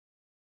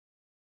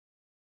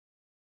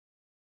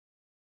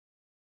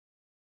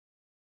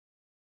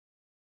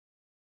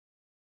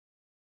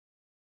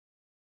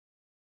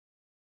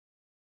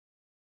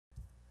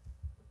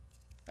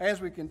As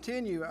we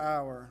continue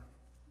our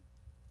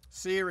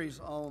series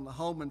on the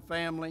home and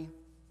family,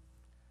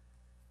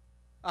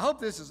 I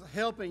hope this is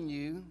helping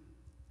you,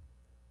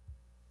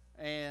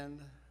 and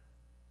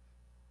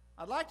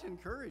I'd like to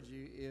encourage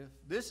you, if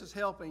this is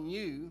helping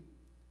you,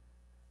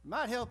 it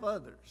might help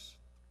others.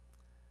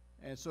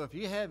 And so if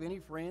you have any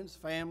friends,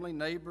 family,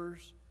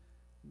 neighbors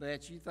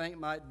that you think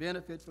might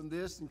benefit from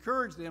this,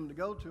 encourage them to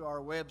go to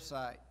our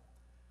website,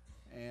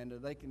 and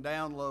they can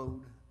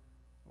download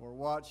or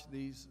watch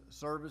these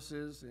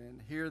services and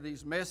hear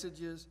these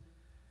messages.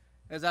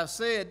 As I've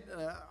said,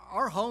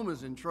 our home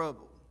is in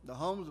trouble. The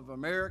homes of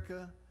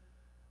America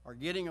are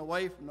getting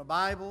away from the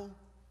Bible,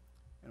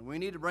 and we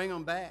need to bring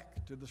them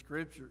back to the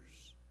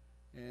Scriptures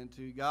and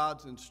to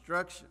God's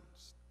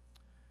instructions.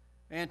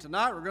 And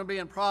tonight we're going to be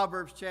in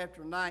Proverbs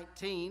chapter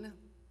 19.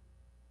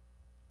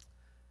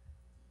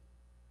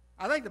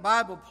 I think the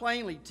Bible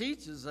plainly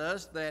teaches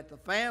us that the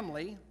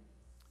family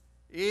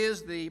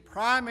is the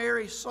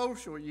primary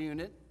social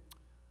unit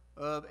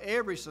of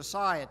every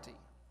society,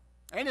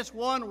 and it's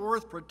one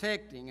worth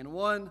protecting and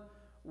one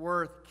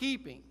worth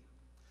keeping.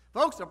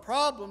 Folks, the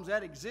problems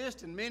that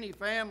exist in many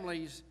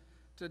families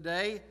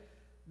today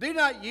do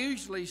not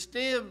usually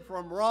stem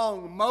from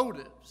wrong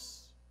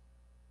motives.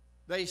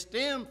 They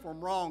stem from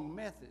wrong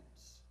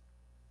methods.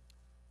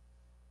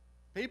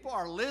 People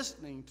are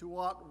listening to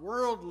what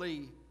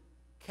worldly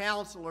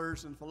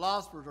counselors and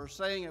philosophers are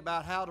saying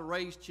about how to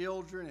raise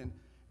children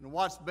and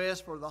what's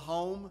best for the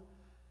home,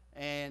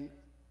 and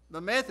the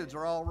methods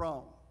are all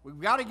wrong. We've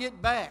got to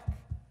get back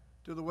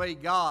to the way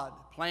God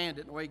planned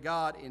it and the way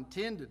God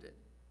intended it.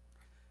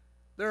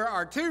 There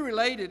are two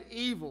related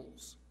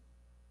evils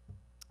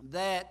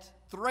that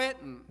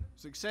threaten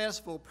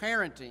successful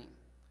parenting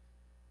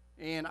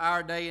in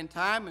our day and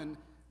time, and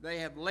they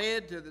have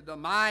led to the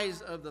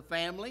demise of the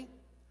family.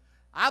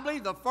 I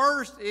believe the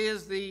first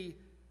is the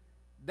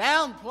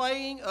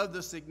downplaying of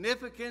the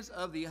significance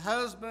of the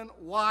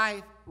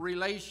husband-wife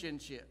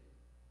relationship.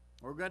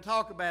 We're going to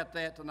talk about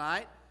that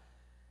tonight.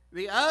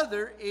 The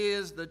other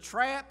is the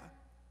trap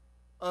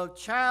of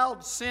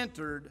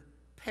child-centered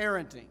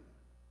parenting.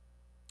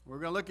 We're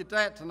going to look at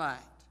that tonight.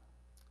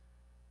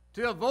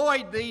 To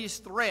avoid these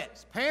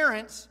threats,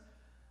 parents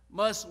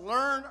must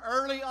learn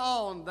early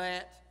on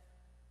that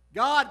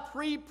God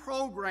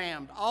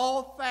pre-programmed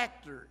all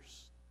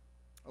factors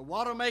of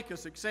what will make a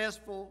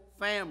successful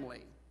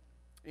family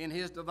in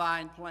His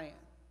divine plan.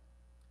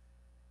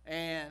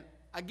 And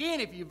again,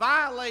 if you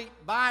violate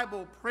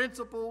Bible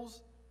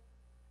principles,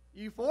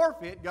 you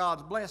forfeit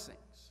God's blessings.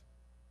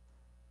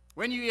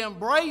 When you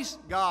embrace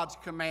God's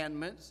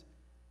commandments,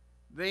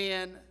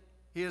 then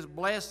His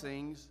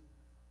blessings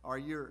are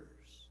yours.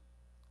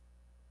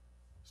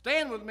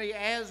 Stand with me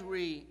as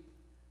we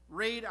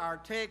read our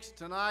text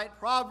tonight,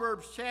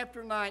 Proverbs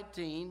chapter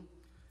 19.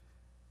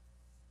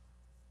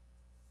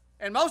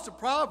 And most of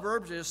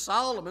Proverbs is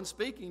Solomon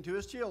speaking to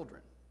his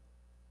children.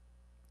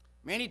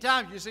 Many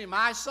times you see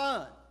my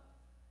son,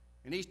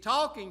 and he's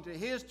talking to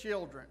his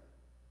children,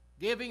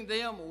 giving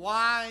them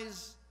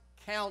wise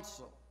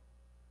counsel.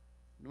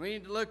 And we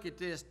need to look at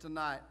this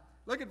tonight.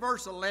 Look at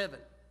verse 11.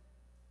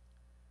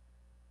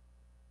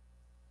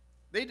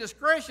 The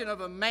discretion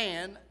of a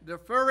man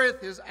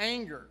deferreth his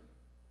anger,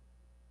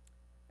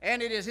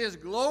 and it is his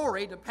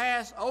glory to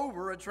pass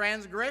over a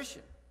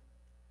transgression.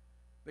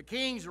 The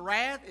king's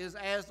wrath is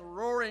as the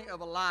roaring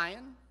of a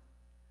lion,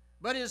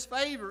 but his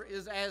favor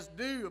is as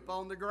dew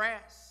upon the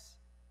grass.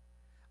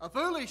 A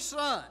foolish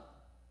son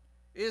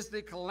is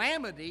the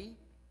calamity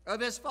of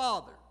his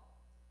father,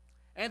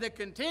 and the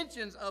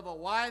contentions of a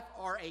wife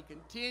are a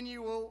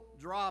continual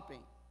dropping.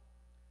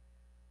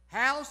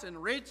 House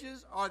and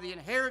riches are the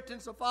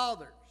inheritance of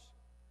fathers,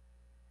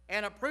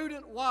 and a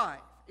prudent wife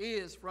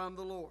is from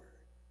the Lord.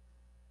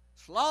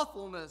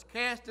 Slothfulness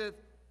casteth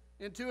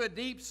into a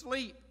deep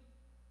sleep,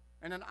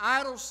 and an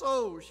idle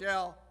soul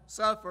shall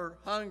suffer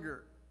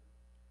hunger.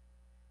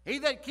 He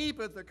that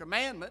keepeth the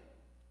commandment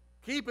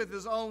keepeth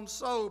his own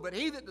soul, but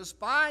he that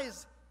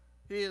despiseth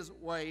his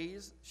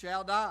ways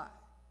shall die.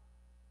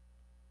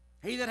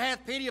 He that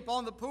hath pity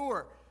upon the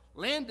poor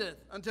lendeth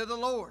unto the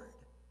Lord,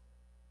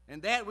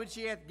 and that which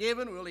he hath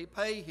given will he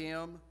pay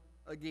him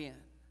again.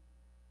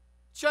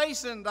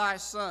 Chasten thy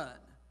son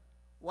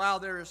while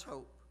there is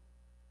hope,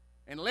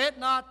 and let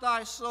not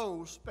thy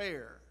soul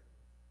spare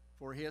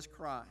for his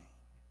crying.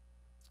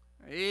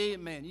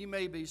 Amen. You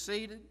may be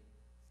seated.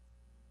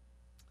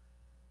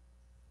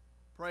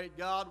 Pray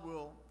God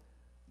will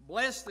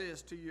bless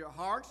this to your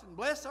hearts and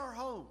bless our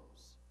homes.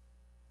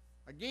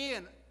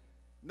 Again,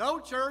 no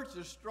church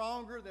is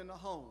stronger than the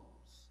homes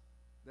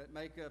that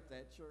make up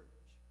that church.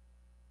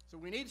 So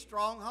we need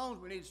strong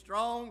homes. We need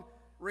strong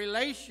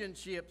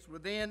relationships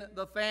within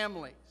the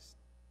families.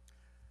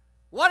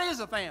 What is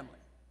a family?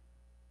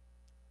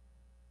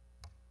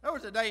 There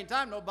was a day and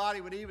time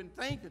nobody would even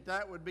think that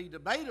that would be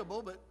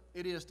debatable, but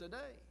it is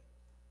today.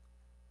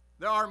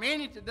 There are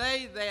many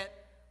today that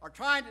are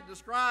trying to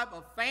describe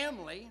a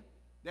family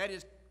that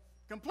is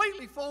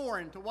completely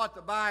foreign to what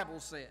the Bible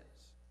says.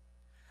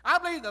 I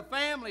believe the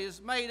family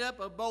is made up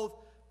of both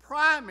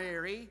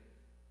primary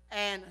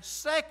and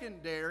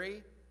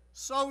secondary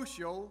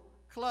social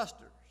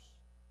clusters.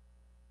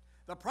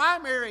 The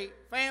primary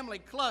family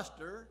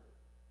cluster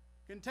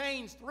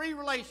contains three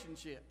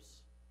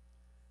relationships: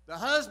 the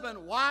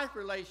husband-wife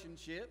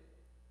relationship,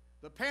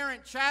 the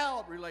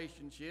parent-child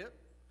relationship,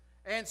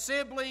 and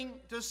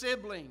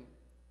sibling-to-sibling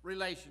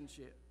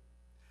relationship.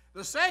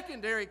 The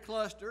secondary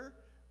cluster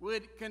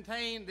would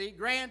contain the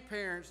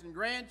grandparents and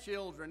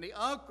grandchildren, the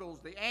uncles,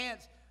 the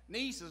aunts,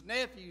 nieces,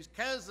 nephews,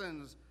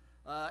 cousins,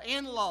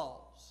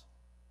 in-laws.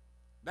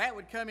 That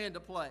would come into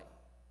play.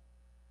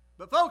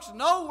 But folks,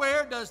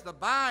 nowhere does the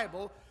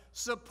Bible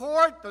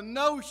support the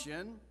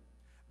notion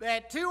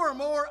that two or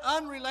more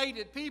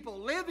unrelated people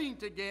living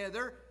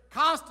together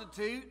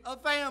constitute a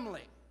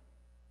family.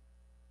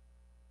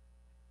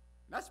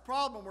 That's the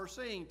problem we're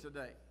seeing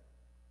today.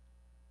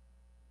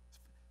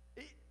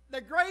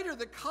 The greater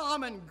the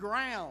common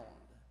ground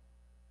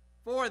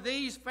for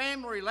these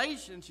family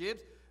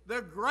relationships,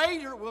 the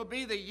greater will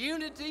be the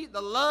unity,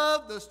 the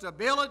love, the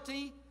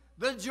stability,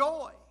 the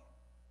joy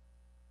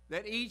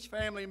that each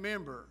family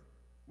member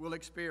will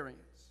experience.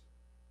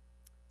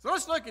 So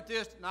let's look at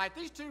this tonight.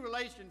 These two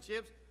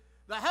relationships,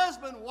 the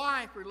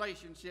husband-wife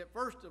relationship,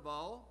 first of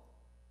all,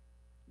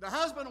 the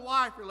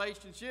husband-wife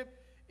relationship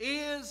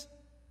is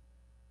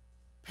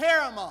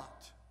paramount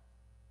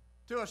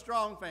to a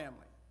strong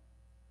family.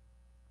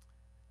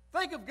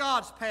 Think of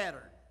God's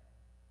pattern.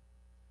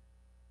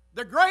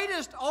 The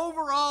greatest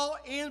overall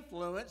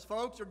influence,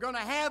 folks, are going to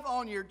have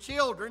on your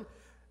children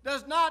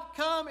does not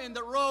come in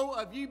the role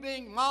of you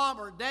being mom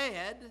or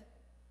dad,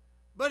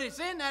 but it's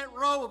in that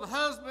role of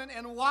husband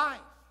and wife.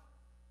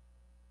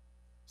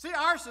 See,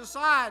 our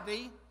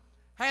society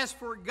has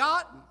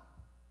forgotten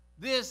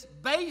this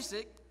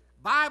basic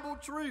Bible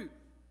truth.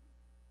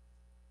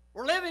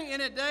 We're living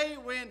in a day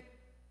when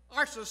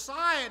our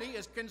society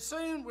is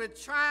consumed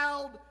with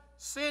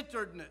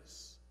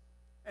child-centeredness.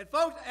 And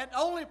folks, it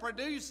only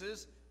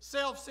produces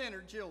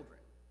self-centered children.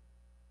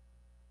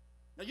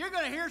 Now, you're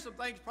going to hear some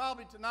things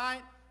probably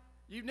tonight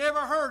you've never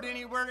heard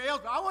anywhere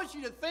else, but I want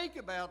you to think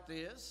about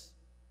this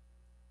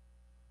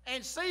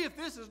and see if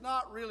this is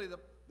not really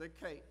the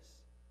case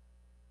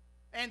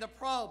and the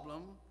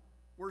problem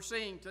we're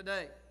seeing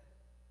today.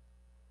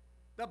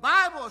 The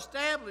Bible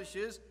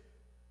establishes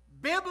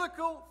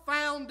biblical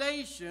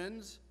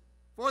foundations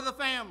for the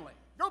family.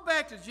 Go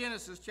back to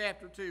Genesis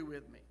chapter 2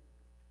 with me.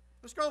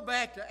 Let's go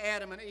back to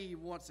Adam and Eve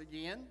once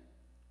again.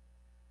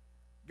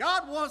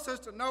 God wants us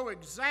to know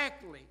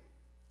exactly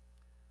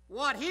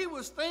what He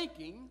was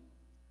thinking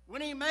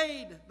when He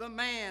made the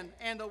man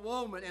and the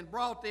woman and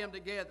brought them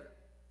together.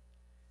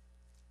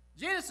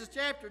 Genesis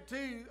chapter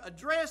 2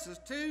 addresses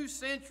two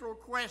central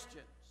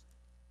questions.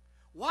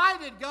 Why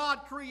did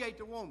God create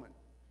the woman?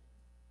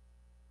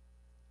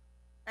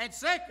 And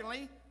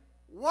secondly,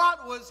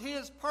 what was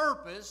His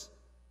purpose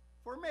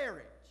for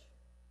marriage?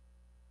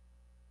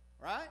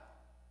 Right?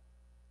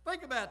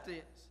 Think about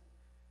this.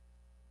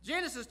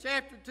 Genesis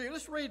chapter 2,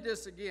 let's read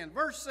this again.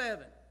 Verse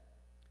 7.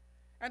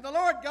 And the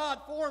Lord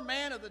God formed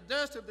man of the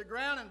dust of the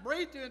ground and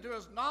breathed into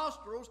his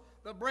nostrils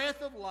the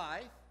breath of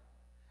life,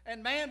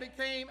 and man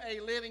became a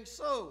living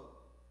soul.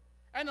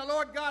 And the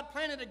Lord God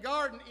planted a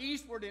garden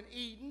eastward in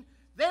Eden.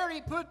 There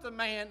He put the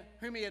man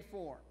whom He had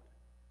formed.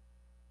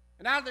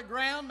 And out of the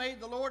ground made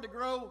the Lord to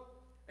grow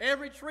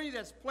every tree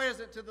that's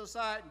pleasant to the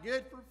sight and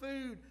good for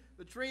food,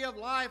 the tree of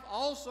life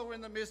also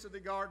in the midst of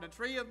the garden, a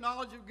tree of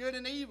knowledge of good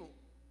and evil.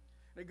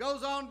 And it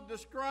goes on to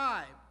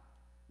describe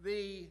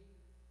the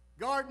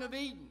Garden of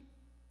Eden,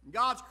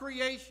 God's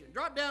creation.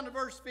 Drop down to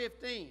verse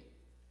 15.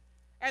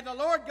 And the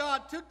Lord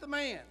God took the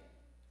man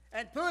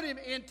and put him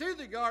into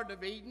the Garden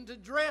of Eden to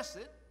dress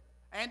it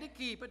and to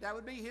keep it. That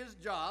would be his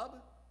job.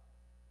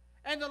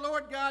 And the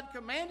Lord God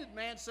commanded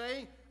man,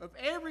 saying, of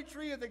every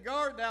tree of the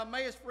garden thou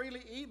mayest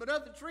freely eat, but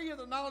of the tree of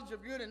the knowledge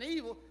of good and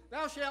evil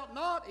thou shalt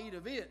not eat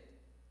of it.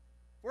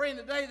 For in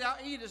the day thou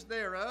eatest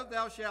thereof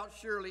thou shalt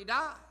surely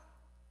die.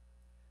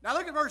 Now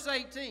look at verse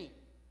 18.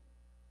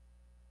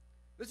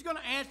 This is going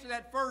to answer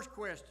that first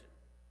question.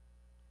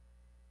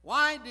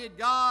 Why did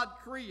God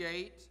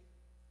create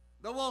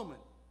the woman?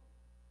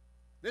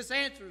 This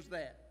answers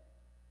that.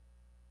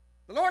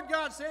 The Lord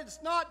God said, it's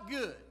not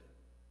good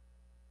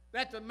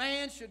that the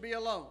man should be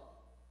alone.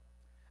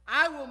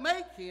 I will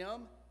make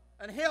him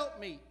an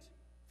helpmeet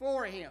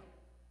for him.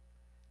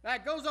 Now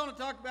it goes on to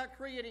talk about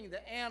creating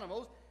the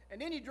animals.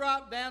 And then you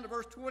drop down to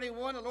verse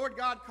 21. The Lord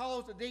God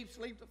caused a deep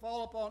sleep to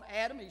fall upon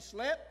Adam. He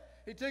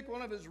slept. He took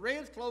one of his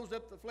ribs, closed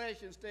up the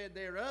flesh instead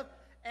thereof.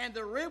 And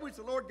the rib which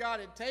the Lord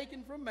God had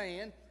taken from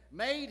man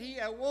made He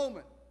a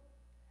woman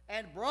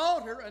and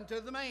brought her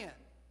unto the man.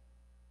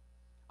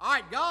 All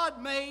right,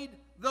 God made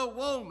the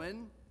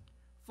woman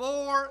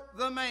for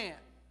the man.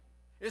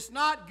 It's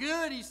not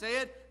good, He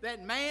said,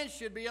 that man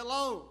should be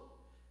alone.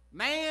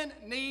 Man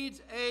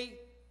needs a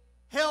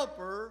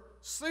helper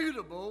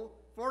suitable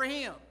for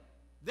him.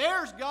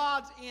 There's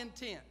God's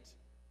intent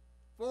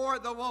for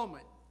the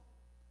woman.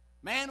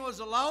 Man was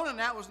alone, and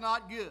that was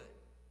not good.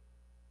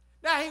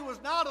 Now, he was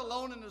not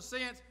alone in the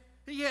sense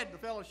he had the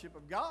fellowship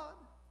of God.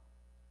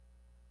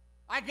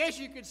 I guess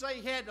you could say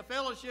he had the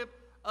fellowship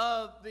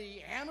of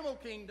the animal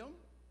kingdom.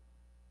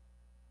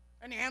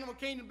 And the animal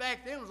kingdom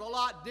back then was a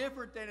lot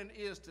different than it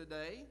is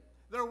today.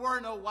 There were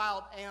no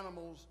wild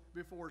animals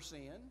before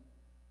sin.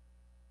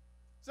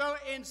 So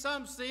in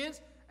some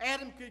sense,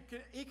 Adam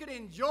could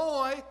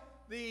enjoy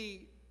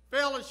the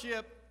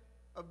fellowship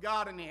of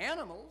God and the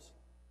animals,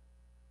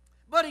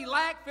 but he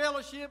lacked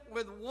fellowship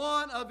with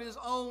one of his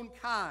own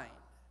kind.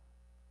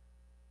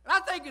 And I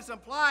think it's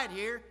implied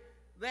here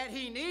that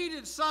he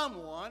needed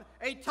someone,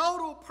 a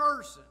total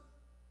person,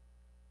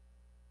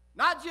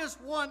 not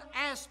just one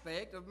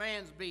aspect of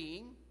man's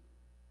being,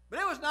 but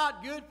it was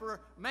not good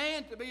for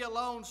man to be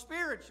alone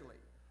spiritually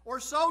or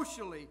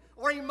socially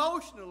or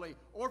emotionally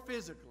or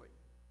physically.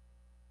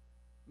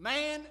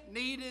 Man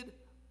needed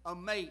a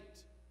mate,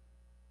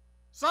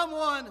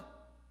 someone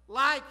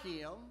like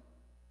him,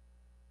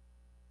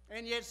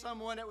 and yet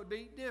someone that would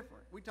be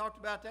different. We talked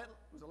about that,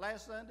 was it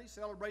last Sunday,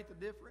 Celebrate the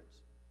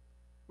Difference?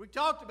 We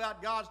talked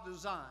about God's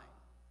design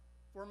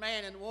for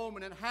man and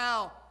woman and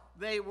how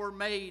they were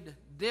made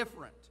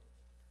different.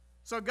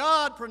 So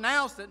God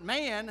pronounced that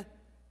man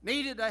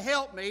needed a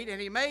helpmeet,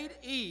 and he made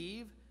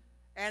Eve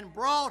and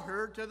brought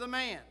her to the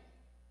man.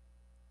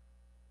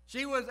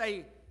 She was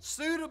a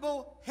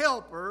suitable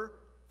helper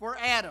for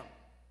Adam.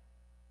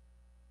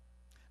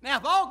 Now,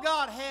 if all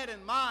God had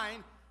in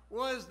mind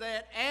was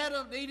that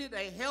Adam needed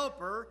a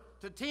helper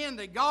to tend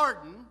the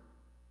garden,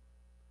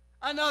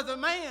 another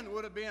man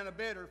would have been a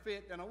better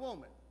fit than a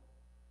woman.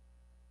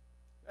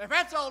 If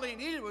that's all he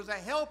needed was a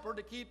helper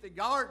to keep the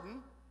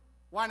garden,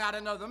 why not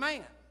another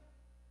man?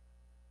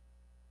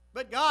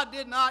 But God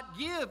did not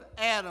give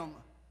Adam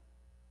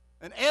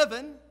an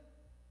Evan.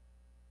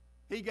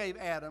 He gave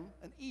Adam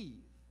an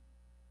Eve.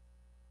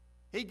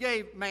 He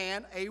gave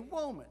man a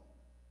woman.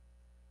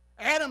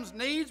 Adam's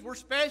needs were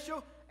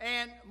special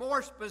and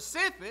more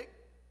specific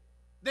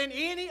than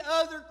any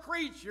other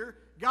creature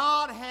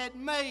God had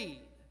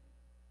made.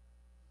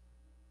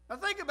 Now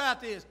think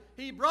about this.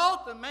 He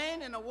brought the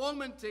man and the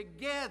woman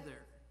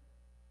together,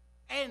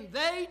 and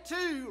they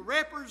too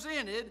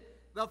represented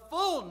the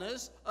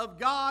fullness of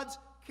God's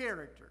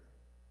character.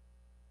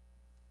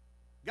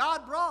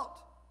 God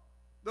brought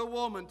the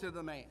woman to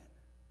the man.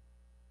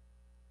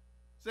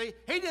 See,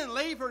 he didn't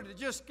leave her to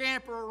just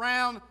scamper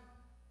around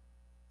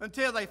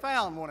until they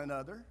found one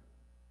another.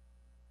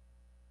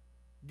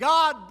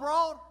 God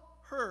brought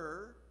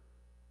her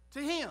to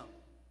him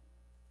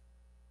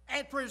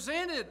and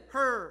presented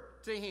her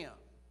to him.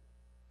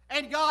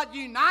 And God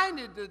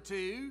united the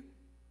two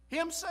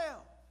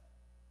himself.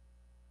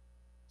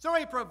 So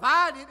he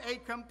provided a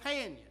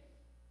companion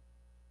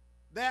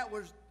that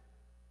was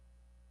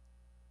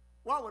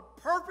what would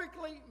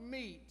perfectly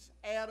meet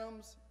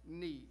Adam's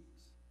needs.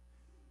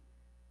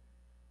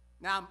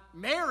 Now,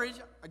 marriage,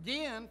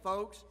 again,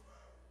 folks,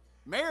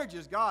 marriage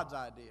is God's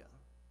idea.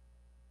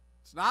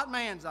 It's not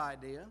man's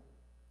idea.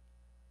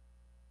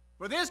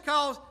 For this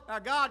cause, now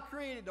God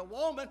created a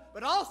woman,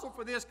 but also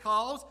for this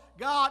cause,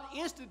 God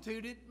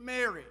instituted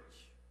marriage.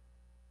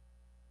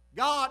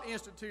 God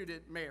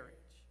instituted marriage.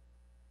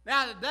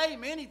 Now, today,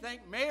 many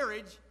think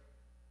marriage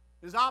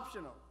is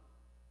optional,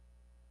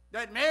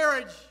 that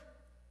marriage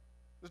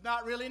is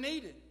not really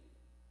needed.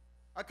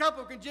 A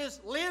couple can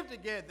just live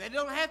together. They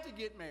don't have to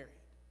get married.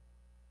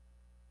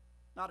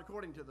 Not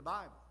according to the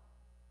Bible.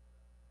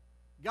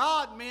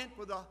 God meant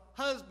for the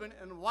husband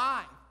and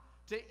wife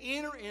to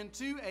enter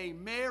into a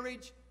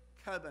marriage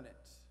covenant.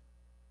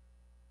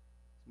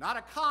 It's not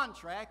a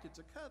contract, it's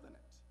a covenant.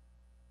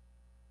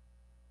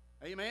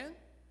 Amen?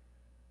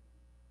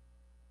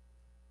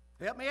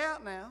 Help me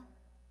out now.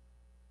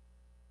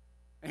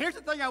 And here's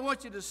the thing I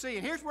want you to see,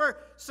 and here's where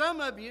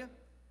some of you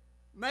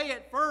may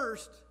at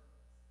first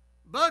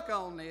buck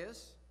on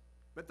this,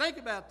 but think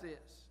about this.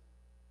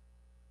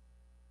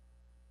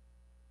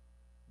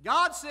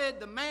 God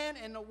said the man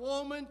and the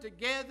woman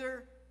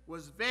together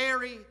was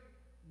very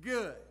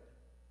good.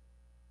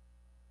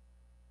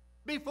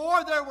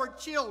 Before there were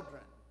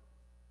children,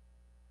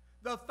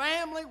 the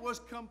family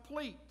was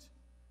complete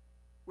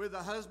with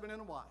a husband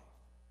and a wife.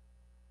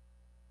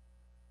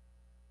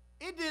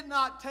 It did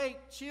not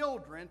take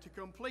children to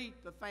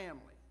complete the family.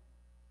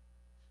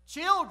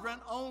 Children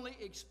only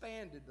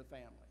expanded the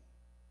family.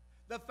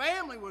 The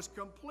family was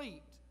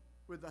complete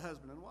with the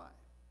husband and wife.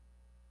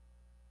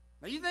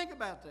 Now you think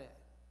about that.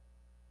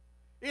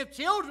 If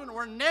children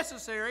were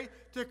necessary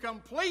to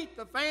complete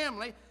the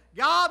family,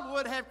 God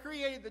would have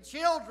created the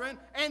children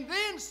and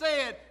then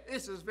said,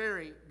 this is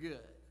very good.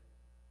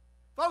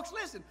 Folks,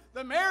 listen,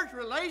 the marriage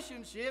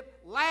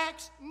relationship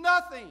lacks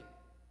nothing.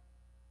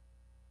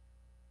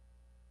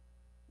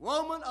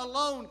 Woman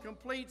alone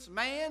completes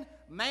man.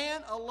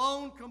 Man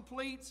alone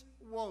completes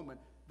woman.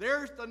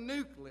 There's the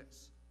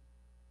nucleus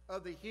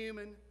of the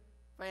human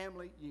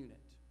family unit.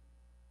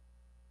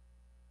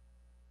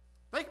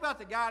 Think about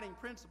the guiding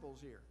principles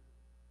here.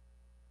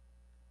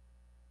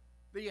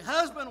 The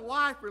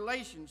husband-wife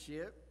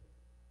relationship,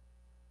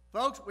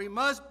 folks, we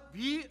must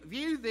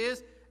view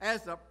this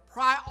as a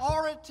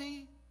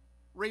priority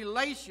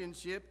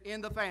relationship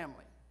in the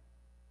family.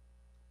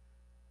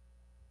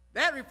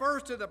 That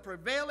refers to the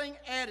prevailing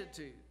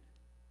attitude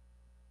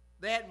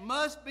that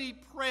must be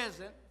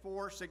present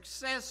for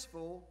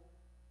successful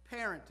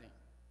parenting.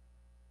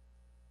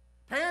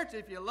 Parents,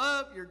 if you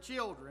love your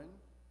children,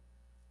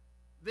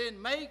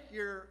 then make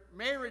your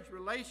marriage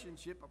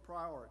relationship a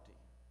priority.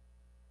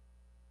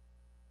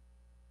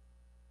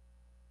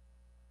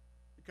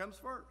 It comes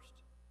first.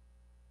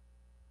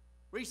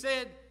 We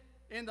said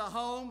in the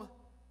home,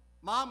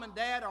 mom and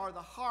dad are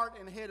the heart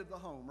and head of the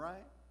home,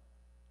 right?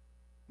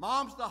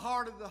 Mom's the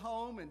heart of the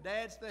home and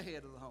dad's the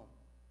head of the home.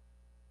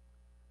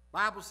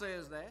 Bible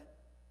says that.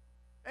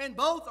 And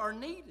both are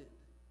needed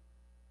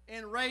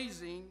in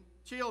raising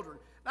children.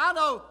 Now, I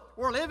know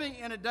we're living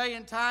in a day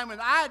and time when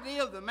the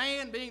idea of the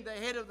man being the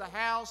head of the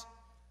house,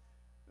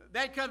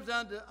 that comes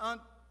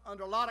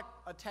under a lot of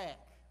attack.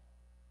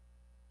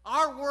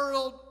 Our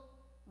world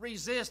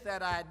resists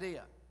that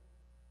idea.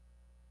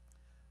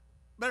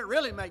 But it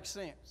really makes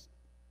sense.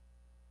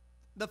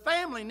 The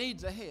family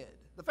needs a head.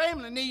 The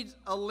family needs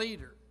a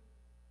leader.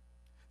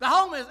 The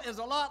home is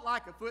a lot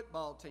like a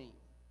football team.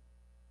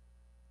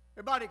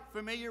 Everybody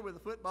familiar with a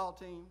football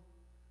team?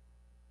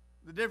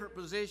 The different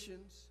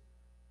positions?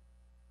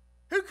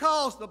 Who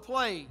calls the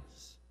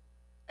plays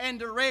and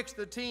directs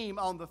the team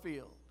on the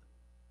field?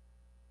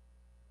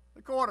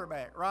 The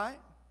quarterback, right?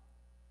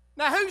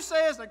 Now, who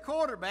says the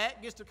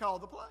quarterback gets to call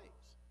the plays?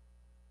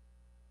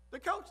 The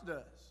coach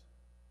does,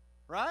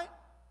 right?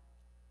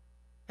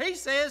 He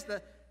says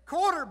the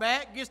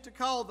quarterback gets to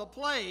call the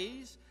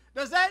plays.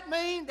 Does that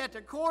mean that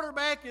the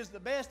quarterback is the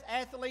best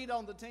athlete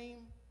on the team?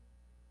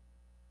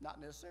 Not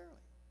necessarily.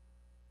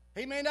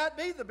 He may not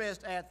be the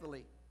best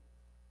athlete.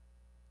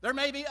 There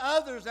may be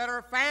others that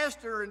are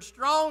faster and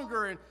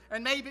stronger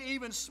and maybe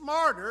even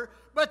smarter,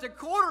 but the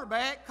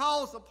quarterback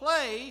calls the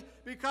play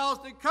because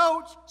the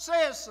coach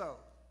says so.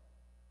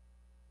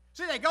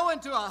 See, they go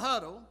into a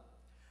huddle.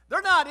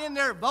 They're not in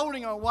there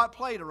voting on what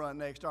play to run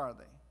next, are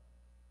they?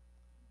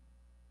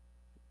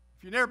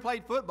 If you never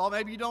played football,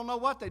 maybe you don't know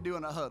what they do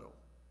in a huddle.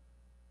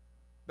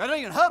 They don't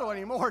even huddle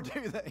anymore,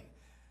 do they?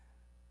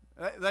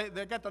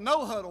 They got the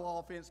no-huddle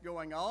offense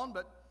going on,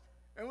 but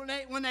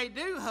when they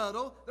do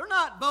huddle, they're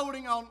not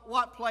voting on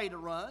what play to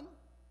run.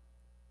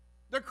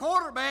 The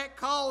quarterback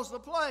calls the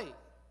play.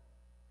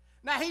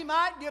 Now, he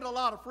might get a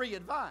lot of free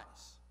advice.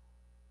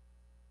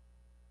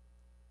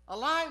 A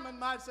lineman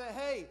might say,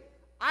 hey,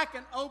 I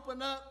can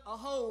open up a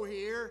hole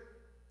here,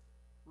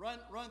 run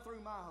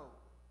through my hole.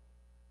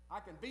 I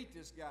can beat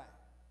this guy.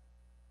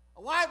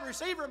 A wide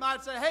receiver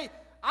might say, hey,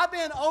 I've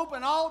been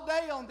open all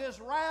day on this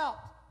route.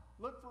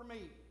 Look for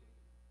me.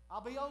 I'll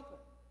be open.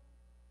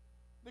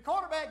 The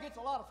quarterback gets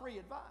a lot of free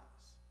advice.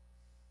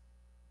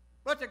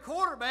 But the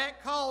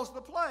quarterback calls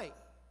the play.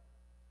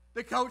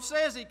 The coach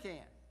says he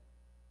can.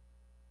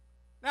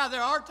 Now,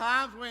 there are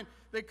times when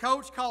the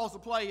coach calls the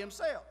play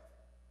himself.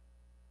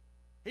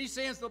 He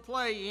sends the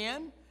play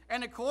in,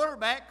 and the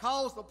quarterback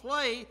calls the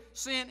play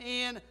sent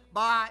in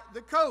by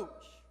the coach.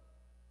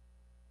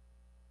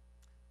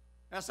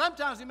 Now,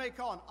 sometimes he may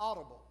call an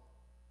audible.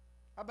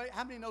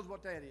 How many knows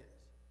what that is?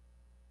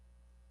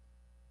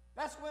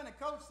 That's when the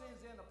coach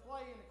sends in a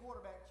play and the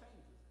quarterback changes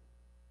it.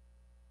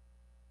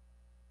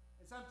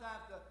 And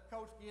sometimes the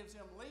coach gives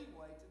him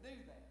leeway to do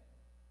that.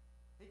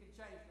 He can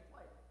change the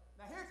play.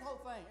 Now, here's the whole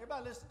thing.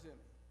 Everybody listen to me.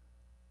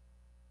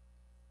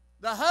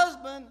 The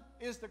husband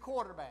is the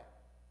quarterback.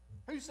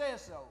 Who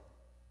says so?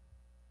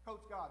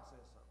 Coach God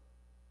says so.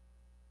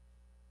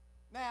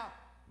 Now,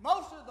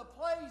 most of the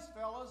plays,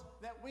 fellas,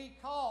 that we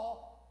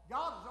call,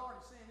 God has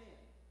already sent in.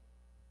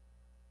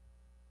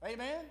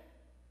 Amen?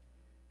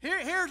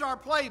 Here's our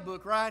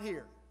playbook right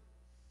here.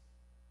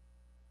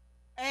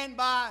 And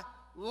by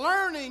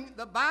learning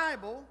the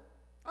Bible,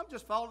 I'm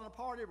just falling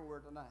apart everywhere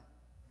tonight.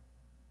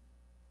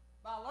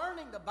 By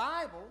learning the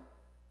Bible,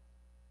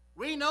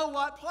 we know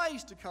what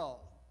plays to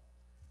call.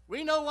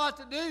 We know what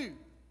to do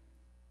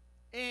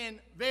in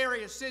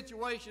various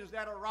situations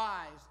that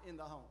arise in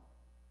the home.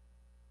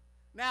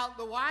 Now,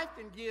 the wife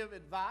can give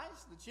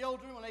advice. The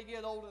children, when they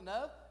get old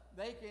enough,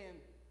 they can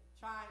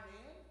chime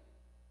in.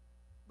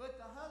 But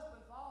the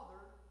husband, father,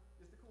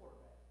 is the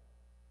quarterback.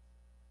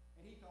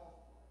 And he calls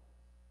the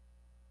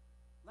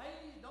play.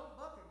 Ladies, don't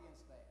buck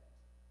against that.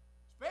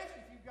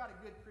 Especially if you've got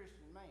a good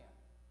Christian man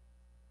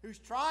who's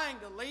trying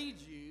to lead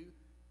you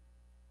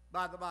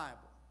by the Bible.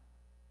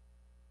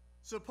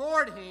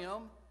 Support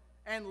him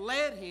and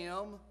let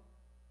him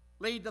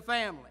lead the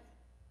family.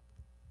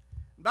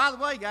 And by the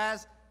way,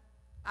 guys,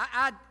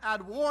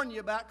 I'd warn you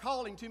about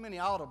calling too many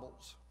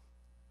audibles.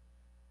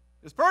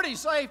 It's pretty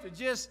safe to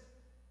just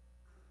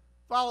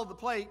follow the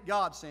play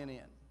God sent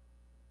in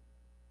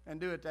and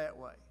do it that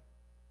way.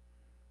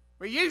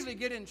 We usually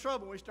get in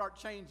trouble when we start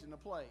changing the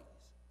plays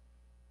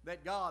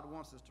that God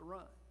wants us to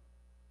run.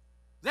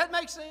 Does that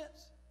make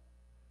sense?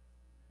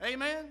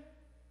 Amen?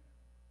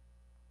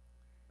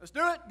 Let's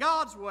do it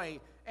God's way,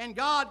 and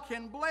God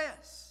can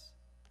bless.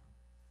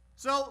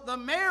 So the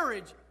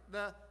marriage,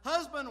 the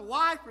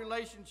husband-wife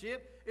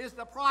relationship is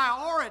the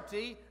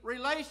priority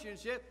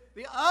relationship.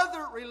 The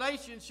other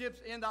relationships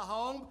in the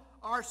home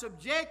are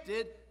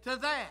subjected to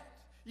that.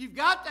 You've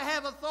got to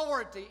have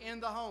authority in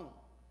the home.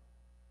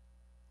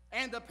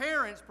 And the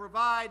parents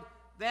provide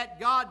that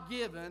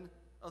God-given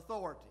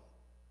authority.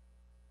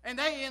 And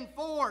they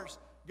enforce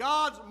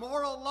God's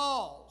moral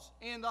laws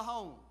in the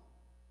home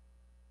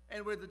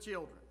and with the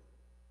children.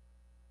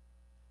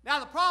 Now,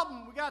 the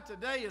problem we got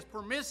today is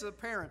permissive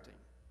parenting.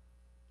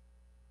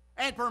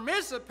 And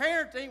permissive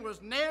parenting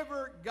was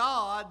never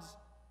God's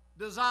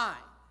design.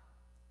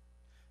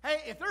 Hey,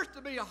 if there's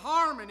to be a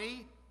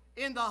harmony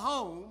in the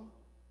home,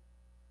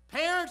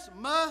 parents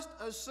must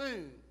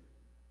assume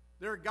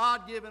their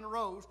God-given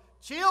roles.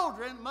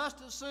 Children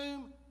must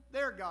assume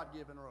their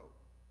God-given role.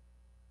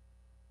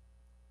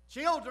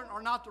 Children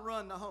are not to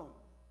run the home.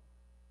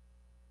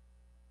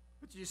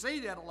 But you see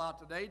that a lot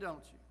today,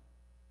 don't you?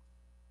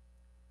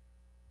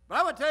 But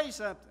I'm going to tell you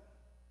something.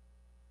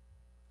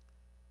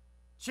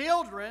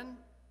 Children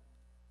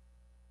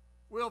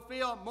will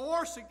feel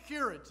more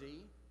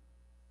security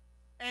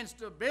and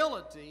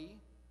stability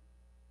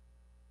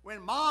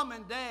when mom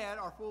and dad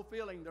are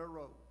fulfilling their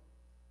role.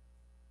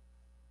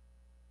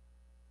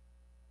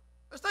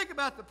 Let's think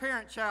about the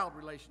parent-child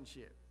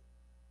relationship.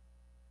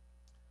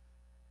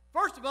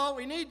 First of all,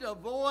 we need to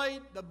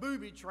avoid the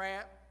booby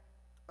trap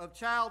of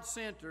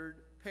child-centered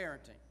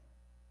parenting.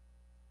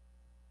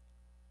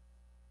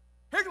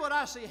 Here's what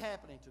I see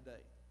happening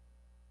today.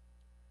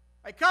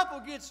 A couple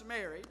gets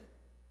married,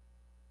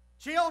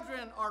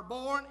 children are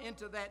born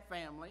into that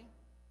family,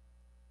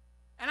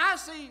 and I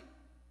see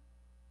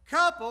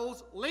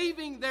couples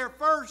leaving their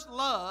first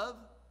love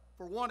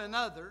for one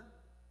another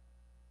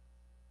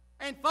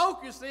and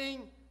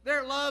focusing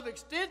their love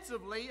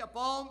extensively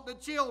upon the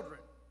children.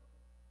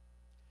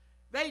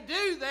 They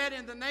do that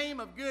in the name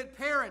of good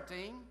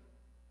parenting,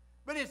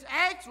 but it's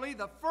actually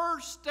the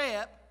first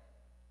step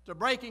to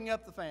breaking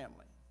up the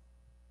family.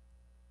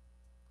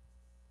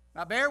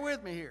 Now, bear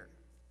with me here.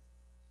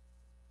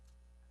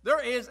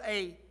 There is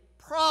a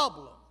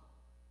problem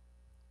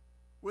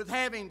with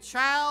having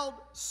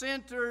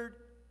child-centered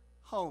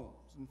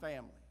homes and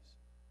families.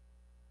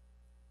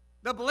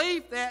 The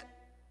belief that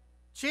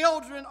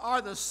children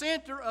are the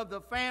center of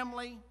the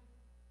family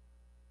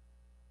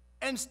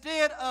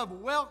instead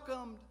of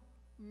welcomed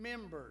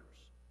members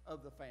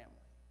of the family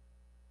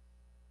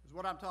is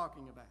what I'm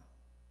talking about.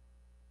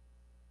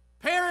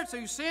 Parents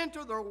who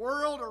center their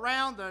world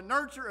around the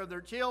nurture of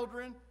their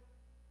children,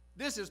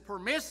 this is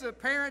permissive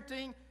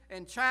parenting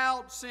and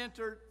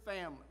child-centered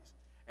families.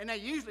 And they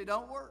usually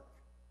don't work.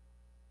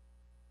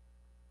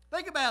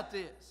 Think about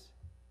this.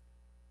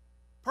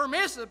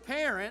 Permissive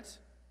parents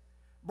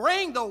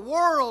bring the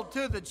world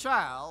to the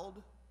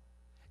child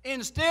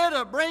instead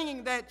of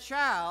bringing that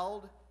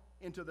child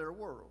into their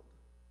world.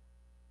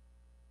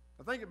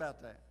 Now think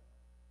about that.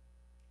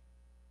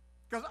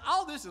 Because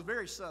all this is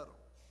very subtle.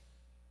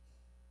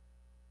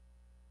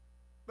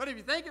 But if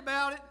you think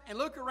about it and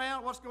look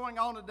around what's going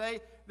on today,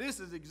 this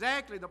is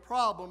exactly the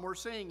problem we're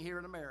seeing here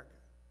in America.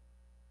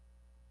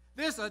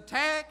 This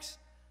attacks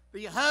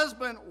the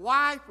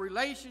husband-wife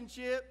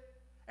relationship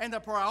and the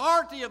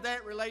priority of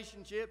that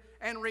relationship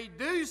and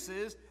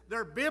reduces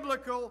their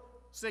biblical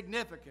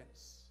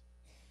significance.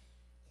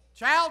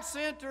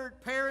 Child-centered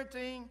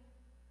parenting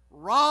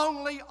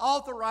wrongly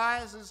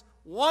authorizes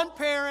one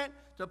parent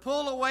to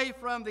pull away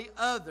from the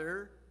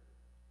other,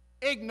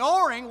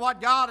 ignoring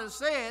what God has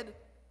said.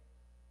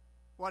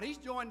 What He's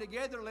joined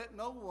together, let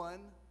no one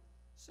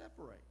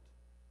separate.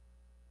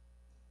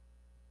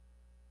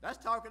 That's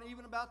talking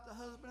even about the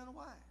husband and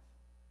wife.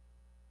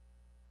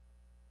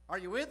 Are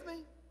you with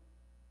me?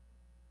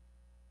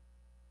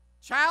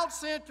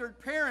 Child-centered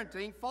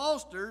parenting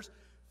fosters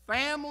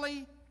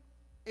family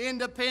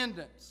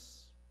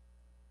independence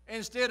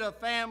instead of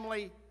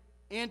family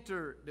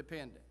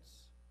interdependence.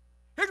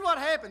 Here's what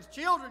happens.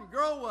 Children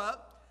grow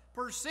up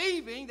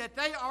perceiving that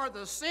they are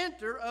the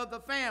center of the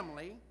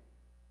family.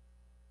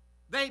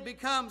 They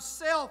become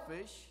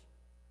selfish,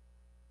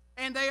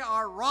 and they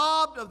are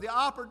robbed of the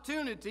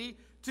opportunity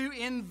to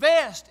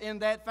invest in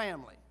that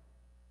family.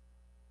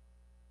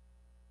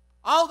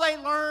 All they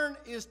learn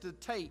is to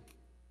take.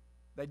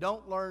 They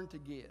don't learn to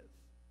give.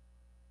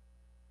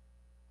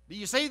 Do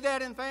you see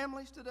that in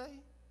families today?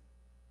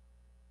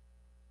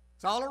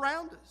 It's all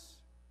around us.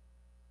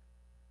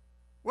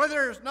 Where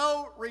there's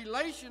no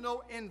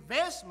relational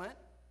investment,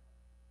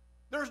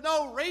 there's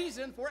no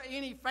reason for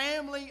any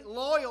family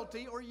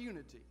loyalty or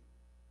unity.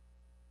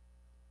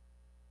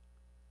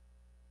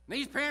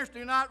 These parents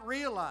do not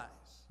realize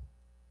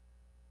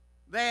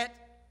that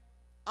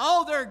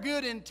all their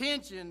good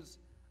intentions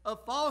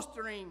of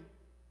fostering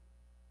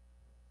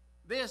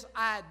this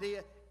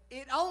idea,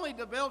 it only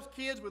develops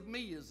kids with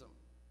meism.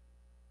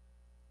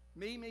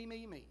 Me, me,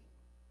 me, me.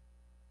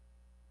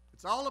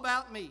 It's all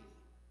about me.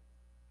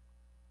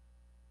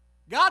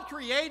 God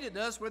created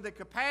us with the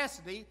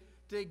capacity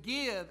to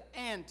give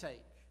and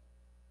take.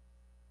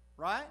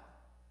 Right?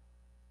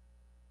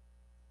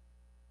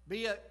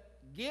 Be a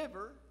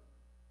giver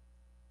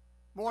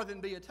more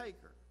than be a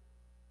taker.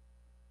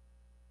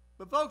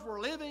 But folks, we're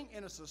living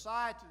in a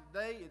society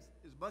today, it's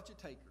a bunch of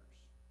takers.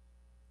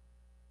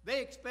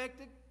 They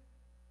expect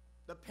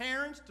the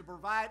parents to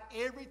provide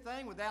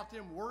everything without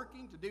them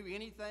working to do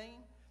anything.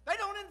 They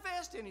don't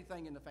invest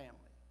anything in the family.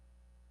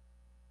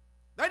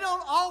 They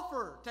don't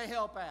offer to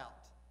help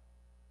out.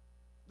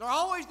 They're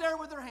always there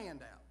with their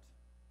hand out.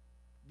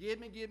 Give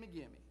me, give me,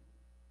 give me.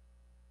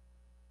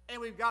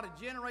 And we've got a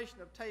generation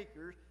of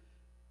takers,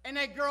 and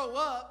they grow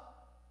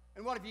up,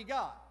 and what have you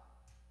got?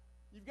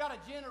 You've got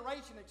a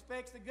generation that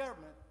expects the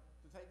government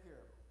to take care of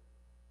them.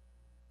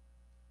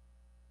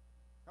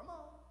 Come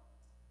on.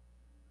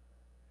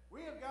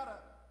 We have got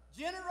a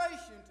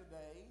generation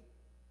today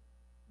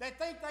that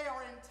think they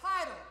are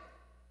entitled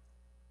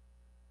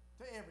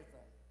to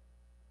everything.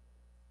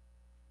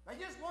 They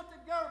just want the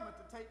government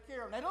to take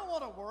care of them. They don't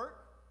want to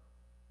work.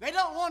 They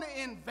don't want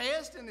to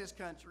invest in this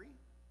country.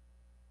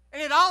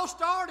 And it all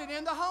started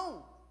in the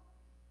home.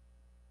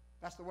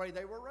 That's the way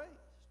they were raised.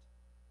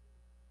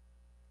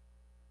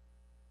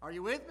 Are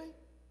you with me?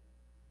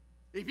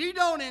 If you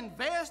don't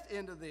invest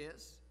into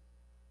this,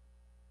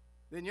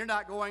 then you're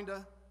not going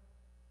to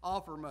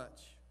offer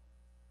much.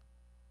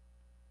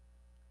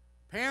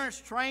 Parents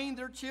train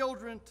their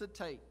children to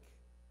take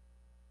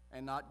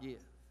and not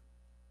give.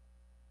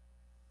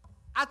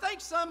 I think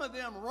some of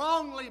them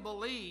wrongly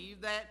believe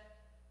that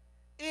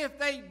if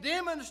they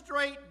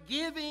demonstrate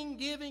giving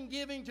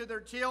to their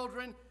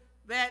children,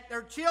 that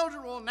their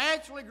children will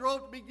naturally grow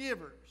up to be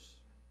givers.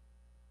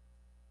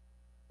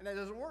 And that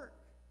doesn't work.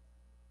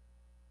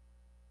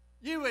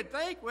 You would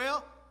think,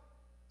 well,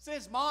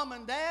 since mom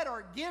and dad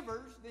are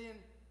givers, then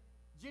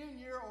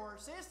Junior or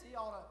Sissy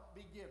ought to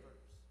be givers.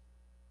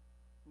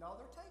 No,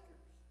 they're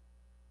takers.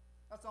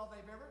 That's all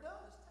they've ever done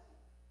is take.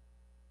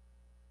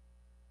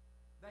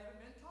 They haven't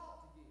been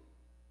taught to give.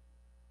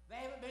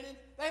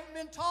 They haven't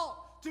been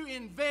taught to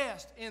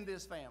invest in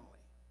this family.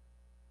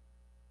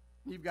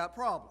 You've got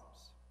problems.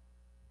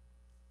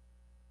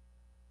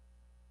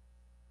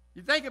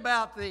 You think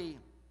about the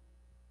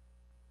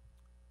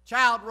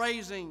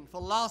child-raising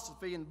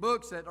philosophy and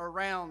books that are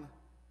around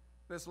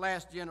this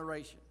last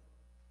generation.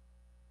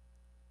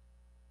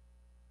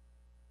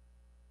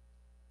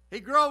 He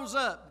grows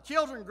up, the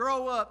children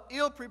grow up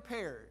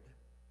ill-prepared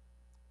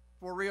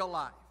for real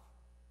life,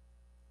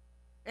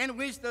 in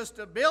which the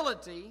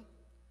stability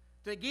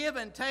to give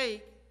and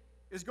take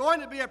is going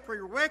to be a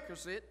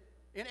prerequisite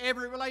in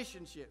every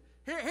relationship.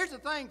 Here's the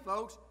thing,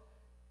 folks.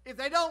 If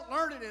they don't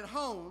learn it at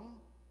home,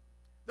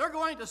 they're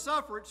going to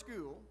suffer at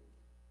school.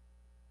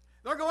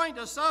 They're going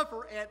to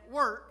suffer at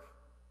work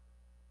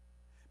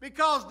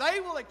because they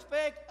will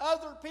expect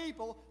other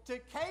people to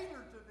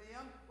cater to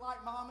them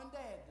like mom and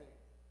dad do.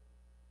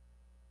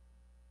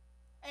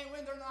 And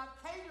when they're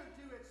not catered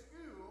to at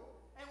school,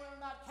 and when they're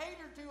not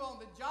catered to on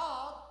the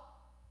job,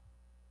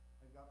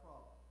 they've got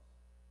problems.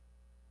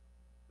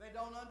 They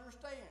don't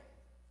understand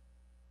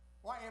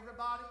why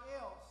everybody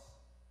else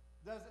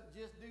doesn't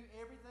just do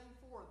everything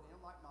for them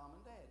like mom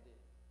and dad did.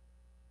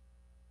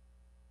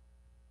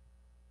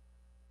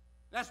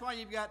 That's why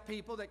you've got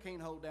people that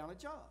can't hold down a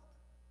job.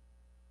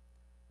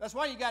 That's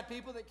why you got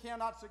people that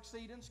cannot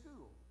succeed in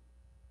school.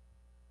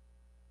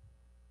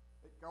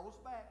 It goes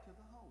back to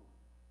the home.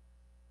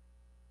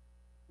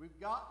 We've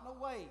gotten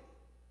away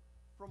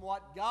from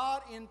what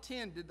God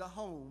intended the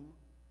home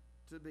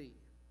to be.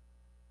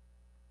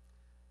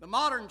 The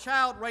modern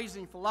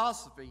child-raising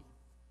philosophy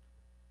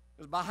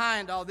is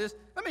behind all this.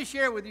 Let me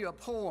share with you a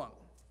poem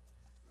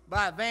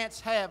by Vance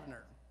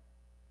Havner.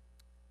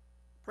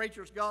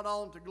 Preacher's gone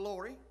on to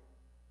glory.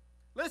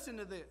 Listen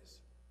to this.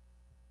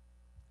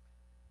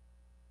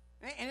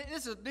 And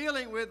this is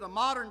dealing with the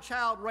modern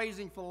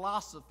child-raising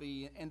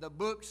philosophy and the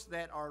books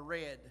that are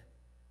read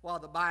while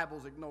the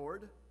Bible's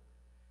ignored.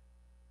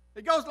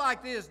 It goes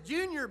like this.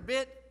 Junior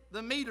bit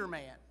the meter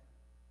man.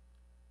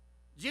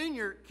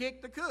 Junior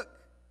kicked the cook.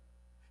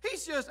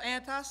 He's just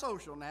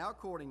antisocial now,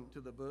 according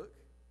to the book.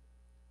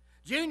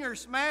 Junior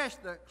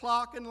smashed the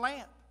clock and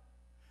lamp.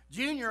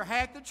 Junior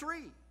hacked the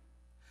tree.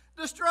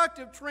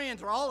 Destructive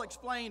trends are all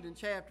explained in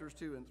chapters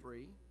 2 and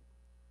 3.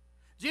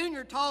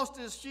 Junior tossed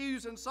his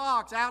shoes and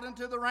socks out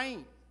into the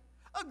rain.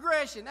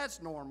 Aggression,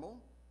 that's normal.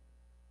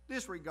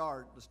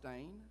 Disregard the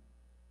stain.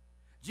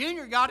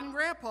 Junior got in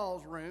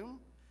Grandpa's room,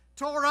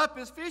 tore up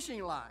his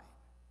fishing line.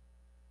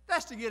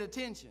 That's to get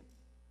attention.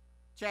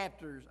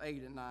 Chapters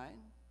 8 and 9.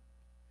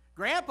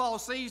 Grandpa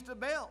seized a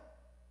belt,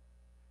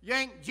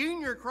 yanked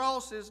Junior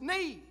across his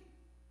knee,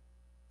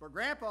 for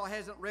Grandpa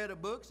hasn't read a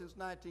book since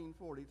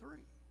 1943.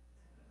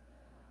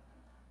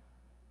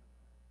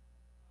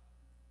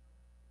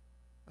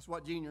 That's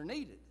what Junior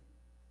needed.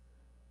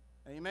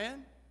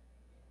 Amen?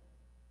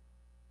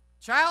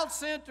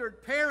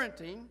 Child-centered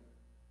parenting,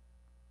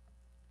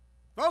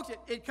 folks,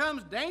 it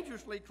comes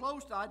dangerously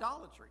close to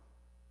idolatry.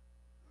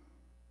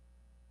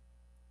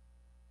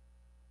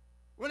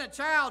 When a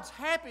child's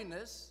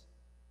happiness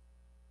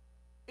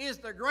is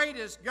the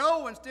greatest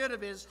goal instead of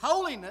his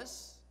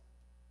holiness,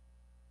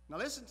 now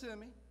listen to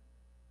me,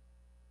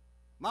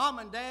 mom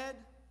and dad,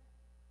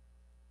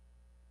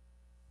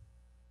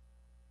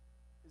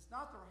 it's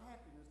not their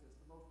happiness that's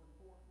the most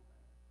important thing.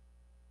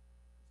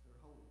 It's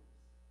their holiness.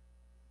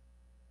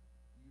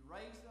 You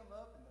raise them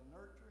up in the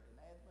nurture and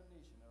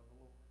admonition of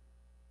the Lord.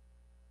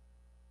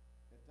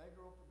 they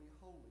grow up to be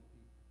holy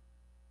people.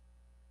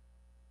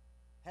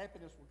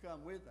 Happiness will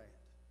come with that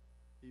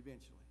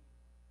eventually.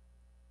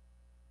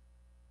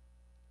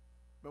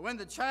 But when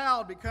the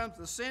child becomes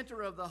the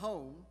center of the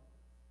home,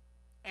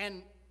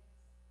 and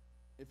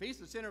if he's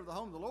the center of the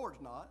home, the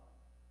Lord's not.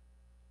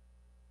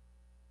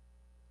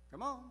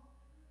 Come on.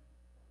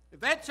 If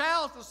that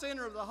child's the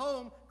center of the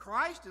home,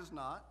 Christ is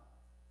not.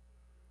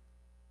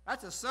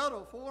 That's a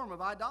subtle form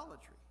of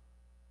idolatry.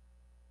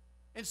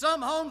 In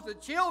some homes, the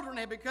children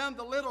have become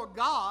the little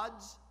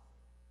gods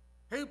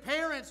who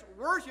parents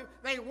worship.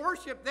 They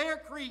worship their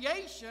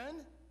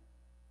creation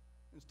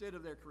instead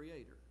of their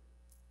Creator.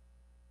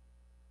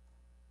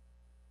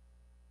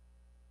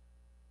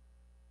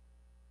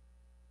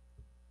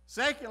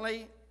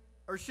 Secondly,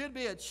 there should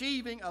be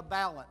achieving a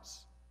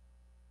balance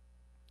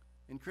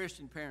in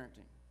Christian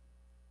parenting.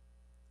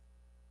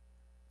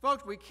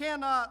 Folks, we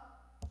cannot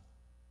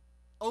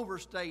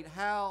overstate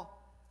how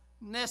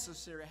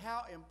necessary,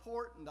 how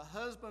important the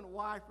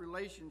husband-wife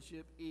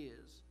relationship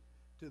is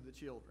to the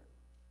children.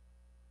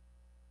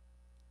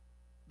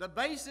 The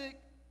basic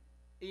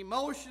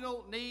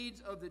emotional needs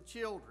of the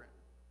children.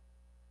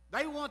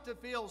 They want to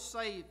feel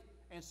safe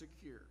and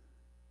secure.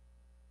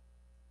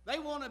 They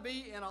want to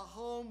be in a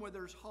home where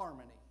there's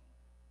harmony,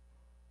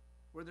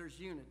 where there's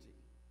unity.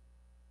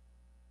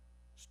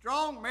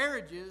 Strong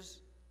marriages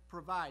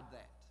provide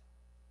that.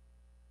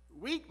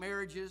 Weak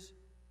marriages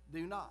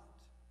do not.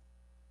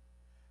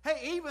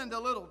 Hey, even the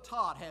little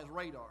tot has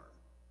radar.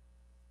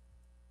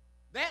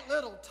 That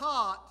little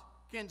tot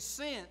can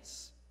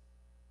sense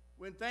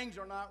when things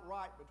are not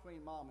right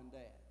between mom and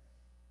dad.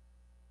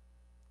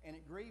 And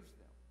it grieves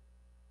them.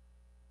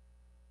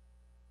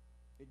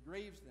 It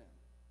grieves them.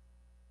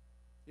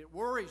 It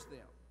worries them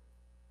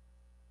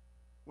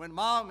when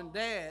mom and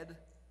dad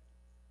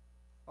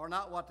are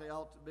not what they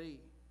ought to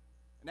be.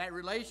 And that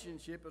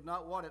relationship is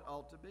not what it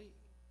ought to be.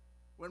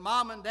 When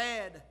mom and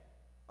dad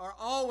are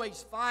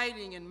always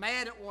fighting and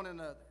mad at one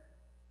another.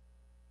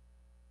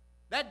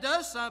 That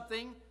does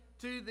something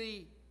to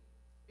the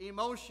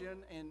emotion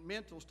and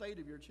mental state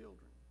of your children.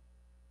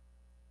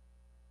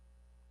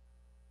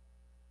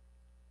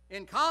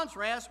 In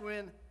contrast,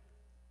 when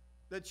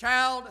the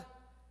child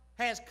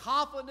has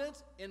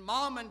confidence in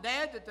mom and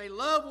dad that they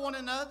love one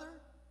another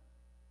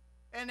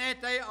and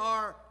that they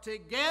are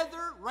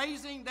together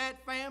raising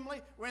that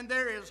family, when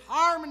there is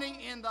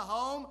harmony in the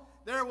home,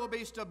 there will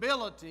be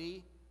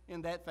stability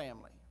in that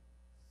family.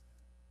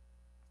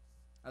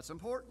 That's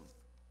important.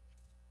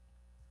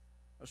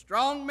 A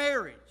strong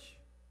marriage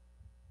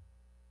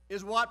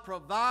is what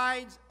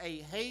provides a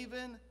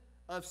haven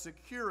of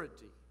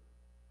security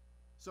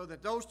so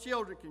that those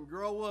children can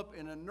grow up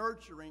in a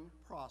nurturing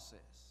process.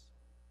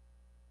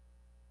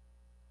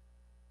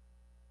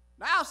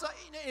 Now,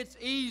 it's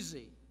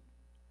easy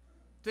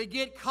to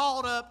get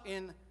caught up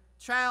in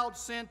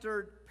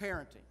child-centered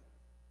parenting,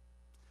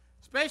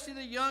 especially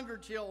the younger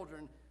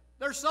children.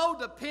 They're so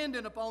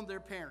dependent upon their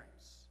parents.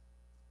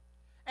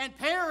 And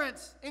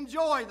parents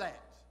enjoy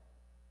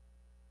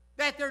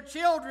that their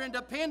children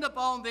depend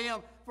upon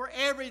them for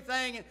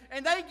everything,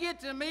 and they get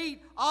to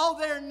meet all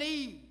their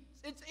needs.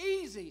 It's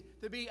easy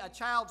to be a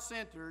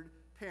child-centered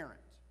parent.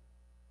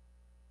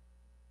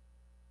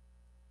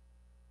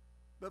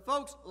 But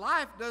folks,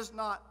 life does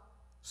not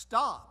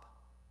stop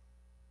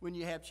when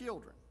you have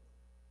children.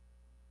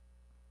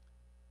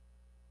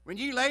 When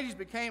you ladies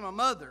became a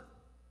mother,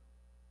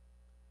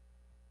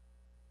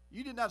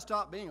 you did not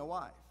stop being a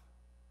wife.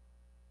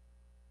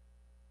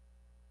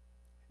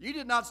 You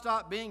did not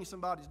stop being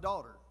somebody's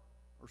daughter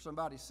or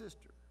somebody's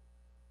sister.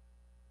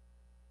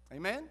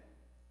 Amen?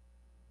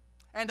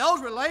 And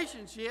those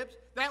relationships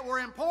that were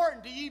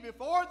important to you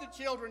before the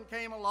children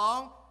came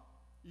along,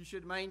 you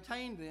should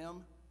maintain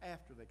them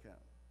after they come.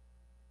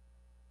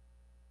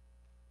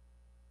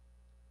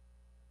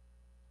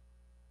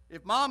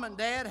 If mom and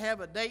dad have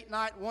a date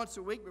night once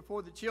a week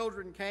before the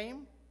children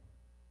came,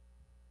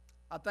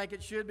 I think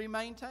it should be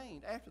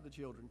maintained after the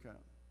children come.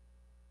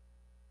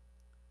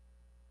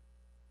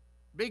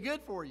 Be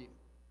good for you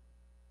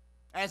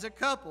as a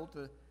couple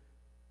to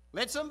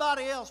let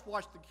somebody else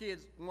watch the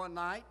kids one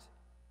night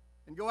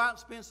and go out and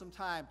spend some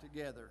time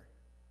together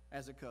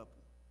as a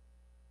couple.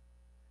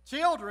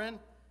 Children,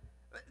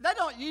 they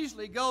don't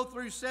usually go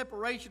through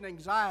separation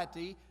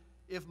anxiety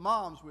if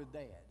mom's with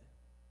dad,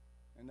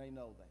 and they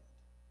know that.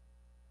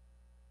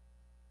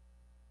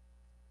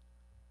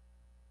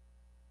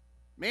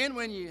 Men,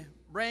 when you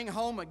bring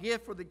home a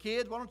gift for the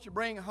kids, why don't you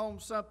bring home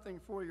something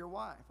for your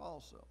wife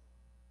also?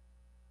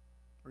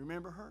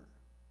 Remember her.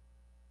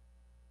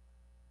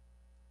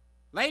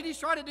 Ladies,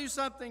 try to do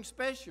something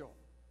special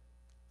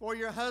for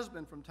your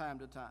husband from time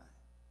to time.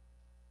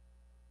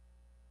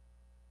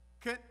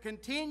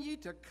 Continue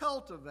to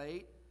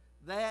cultivate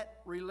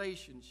that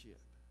relationship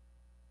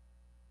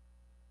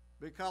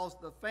because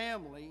the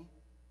family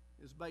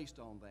is based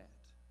on that.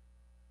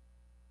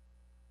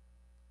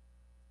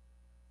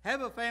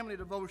 Have a family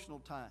devotional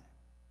time.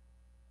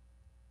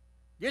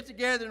 Get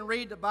together and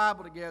read the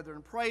Bible together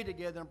and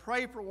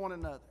pray for one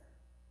another.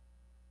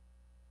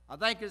 I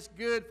think it's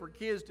good for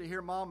kids to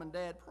hear mom and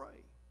dad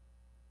pray.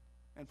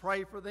 and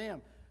pray for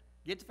them.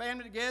 Get the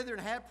family together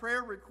and have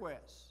prayer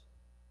requests.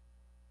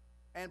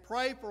 And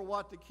pray for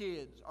what the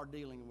kids are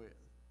dealing with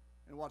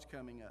and what's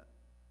coming up.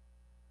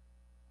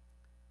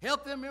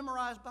 Help them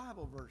memorize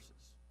Bible verses.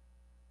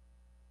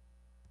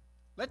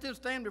 Let them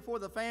stand before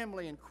the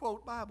family and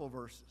quote Bible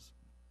verses.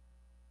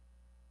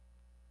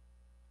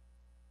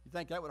 You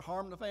think that would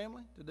harm the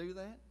family to do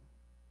that?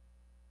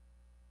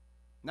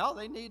 No,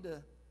 they need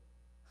to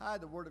hide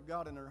the Word of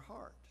God in their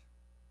heart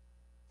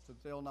so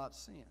that they'll not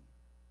sin.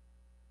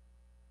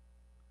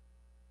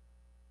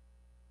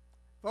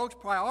 Folks,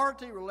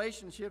 priority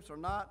relationships are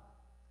not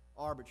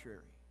arbitrary.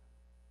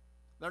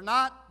 They're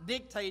not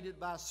dictated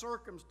by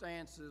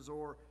circumstances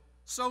or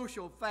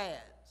social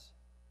fads.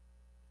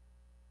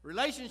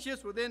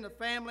 Relationships within the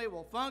family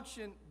will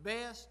function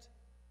best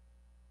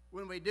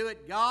when we do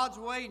it God's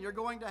way, and you're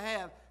going to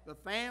have the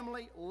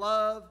family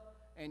love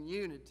and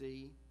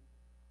unity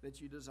that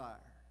you desire.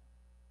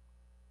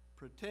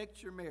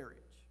 Protect your marriage.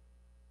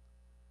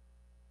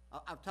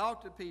 I've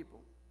talked to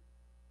people.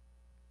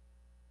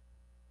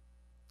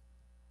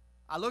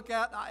 I look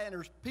out, and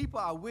there's people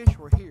I wish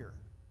were here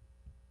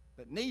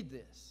that need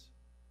this.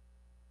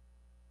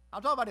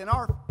 I'm talking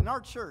about in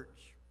our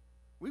church.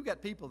 We've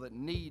got people that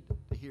need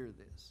to hear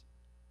this.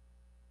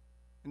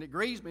 And it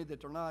grieves me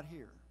that they're not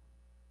here.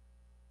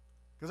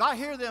 Because I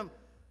hear them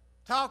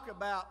talk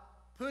about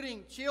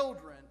putting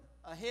children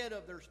ahead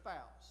of their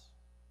spouse.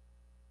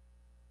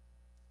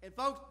 And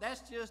folks,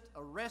 that's just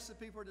a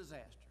recipe for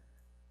disaster.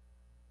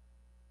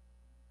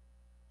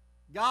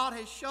 God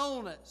has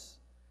shown us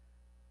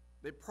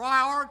the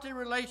priority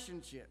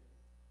relationship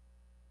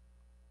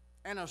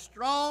and a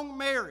strong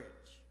marriage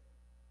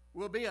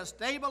will be a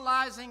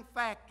stabilizing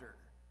factor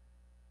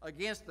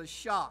against the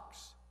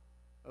shocks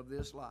of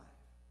this life.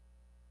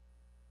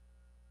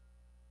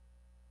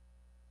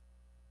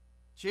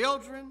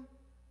 Children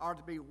are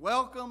to be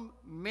welcome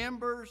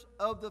members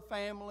of the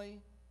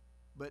family,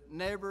 but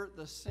never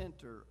the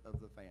center of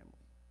the family.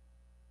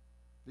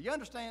 Do you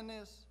understand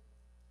this?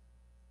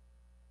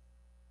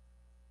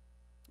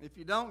 If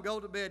you don't, go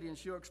to Betty and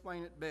she'll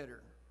explain it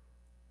better,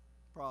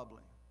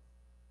 probably.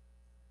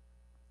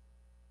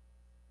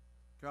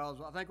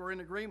 Because I think we're in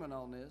agreement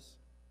on this.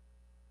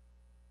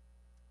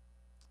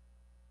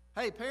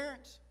 Hey,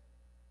 parents,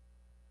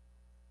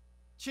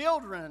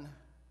 children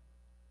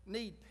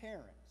need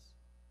parents,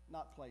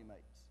 not playmates.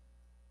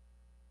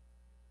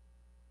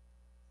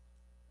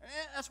 And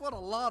that's what a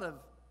lot of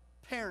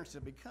parents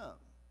have become.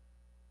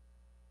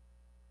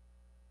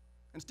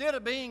 Instead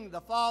of being the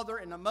father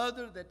and the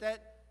mother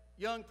that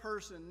young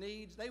person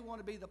needs, they want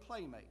to be the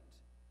playmate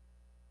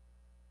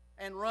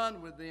and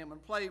run with them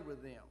and play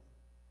with them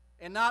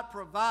and not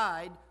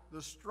provide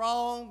the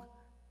strong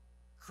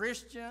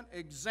Christian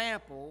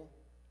example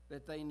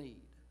that they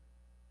need.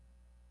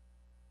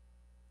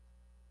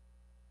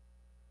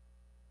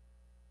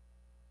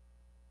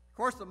 Of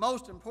course, the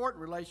most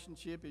important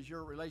relationship is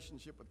your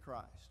relationship with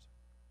Christ.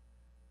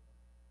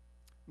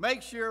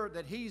 Make sure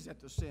that He's at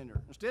the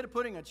center. Instead of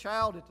putting a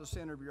child at the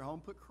center of your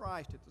home, put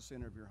Christ at the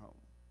center of your home.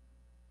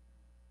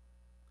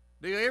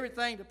 Do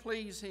everything to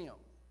please Him.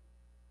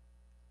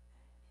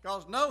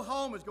 Because no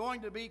home is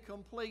going to be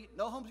complete,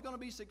 no home is going to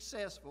be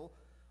successful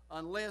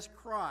unless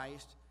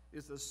Christ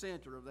is the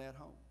center of that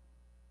home.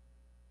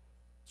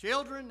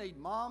 Children need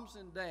moms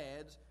and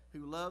dads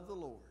who love the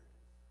Lord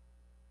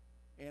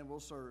and will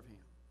serve Him.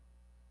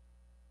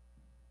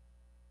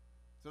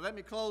 So let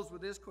me close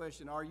with this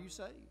question. Are you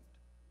saved?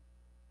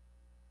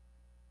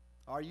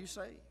 Are you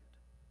saved?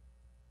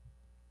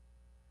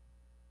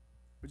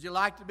 Would you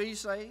like to be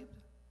saved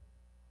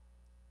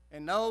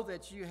and know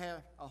that you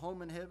have a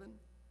home in heaven?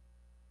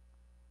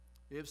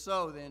 If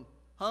so, then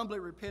humbly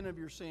repent of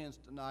your sins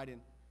tonight and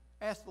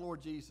ask the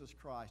Lord Jesus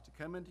Christ to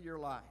come into your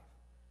life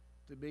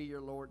to be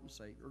your Lord and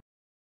Savior.